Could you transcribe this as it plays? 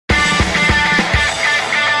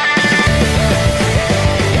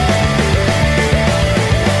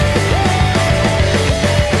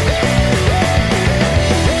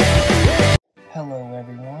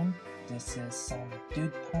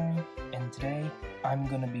today I'm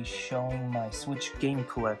gonna be showing my Switch game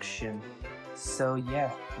collection. So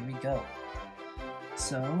yeah, here we go.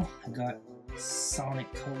 So I got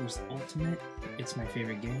Sonic Colors Ultimate, it's my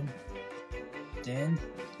favorite game. Then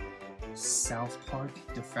South Park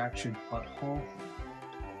The Fractured Butthole.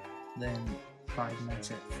 Then Five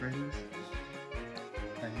Nights at Freddy's.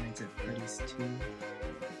 Five Nights at Freddy's 2. And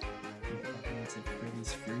Five Nights at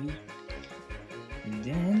Freddy's 3. And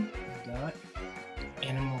then I got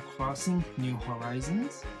Animal Crossing New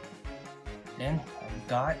Horizons. Then I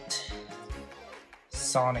got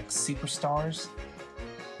Sonic Superstars,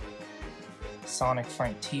 Sonic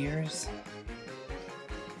Frontiers,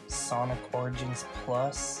 Sonic Origins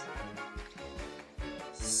Plus,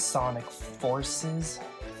 Sonic Forces,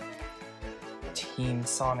 Team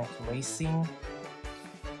Sonic Racing,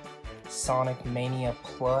 Sonic Mania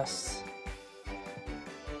Plus,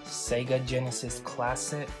 Sega Genesis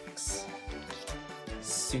Classics,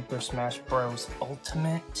 Super Smash Bros.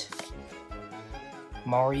 Ultimate,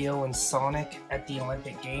 Mario and Sonic at the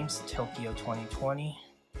Olympic Games, Tokyo 2020.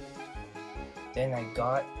 Then I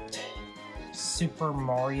got Super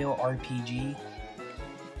Mario RPG,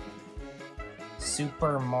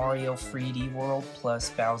 Super Mario 3D World plus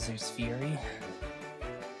Bowser's Fury,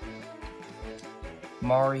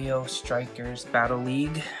 Mario Strikers Battle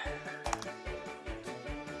League,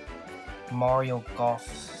 Mario Golf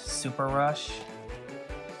Super Rush,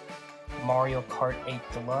 Mario Kart 8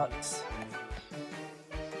 Deluxe,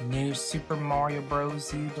 New Super Mario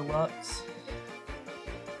Bros. U Deluxe,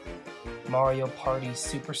 Mario Party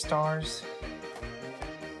Superstars,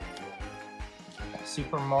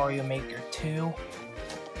 Super Mario Maker 2,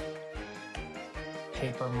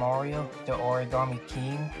 Paper Mario The Origami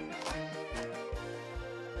King,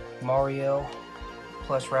 Mario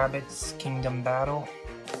plus Rabbids Kingdom Battle,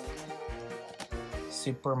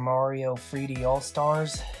 Super Mario 3D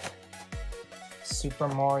All-Stars, Super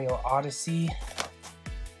Mario Odyssey,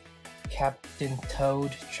 Captain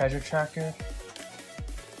Toad Treasure Tracker,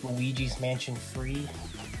 Luigi's Mansion Free,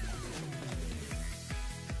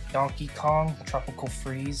 Donkey Kong Tropical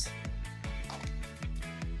Freeze,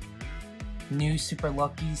 New Super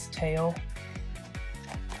Lucky's Tale,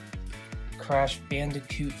 Crash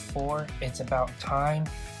Bandicoot 4 It's About Time,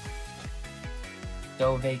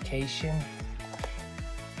 Go Vacation,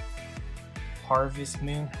 Harvest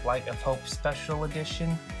Moon Light of Hope Special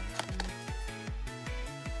Edition,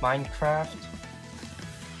 Minecraft,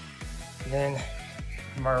 then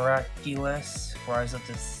Miraculous Rise of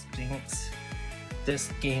the Sphinx.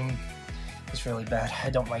 This game is really bad. I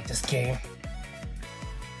don't like this game.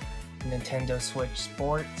 Nintendo Switch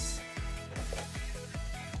Sports,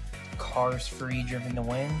 Cars Free Driven to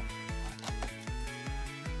Win,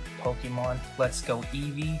 Pokemon Let's Go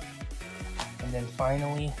Eevee, and then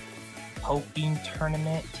finally Hoping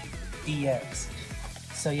Tournament DX.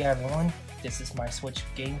 So yeah everyone, this is my Switch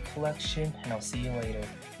game collection and I'll see you later.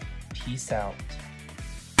 Peace out.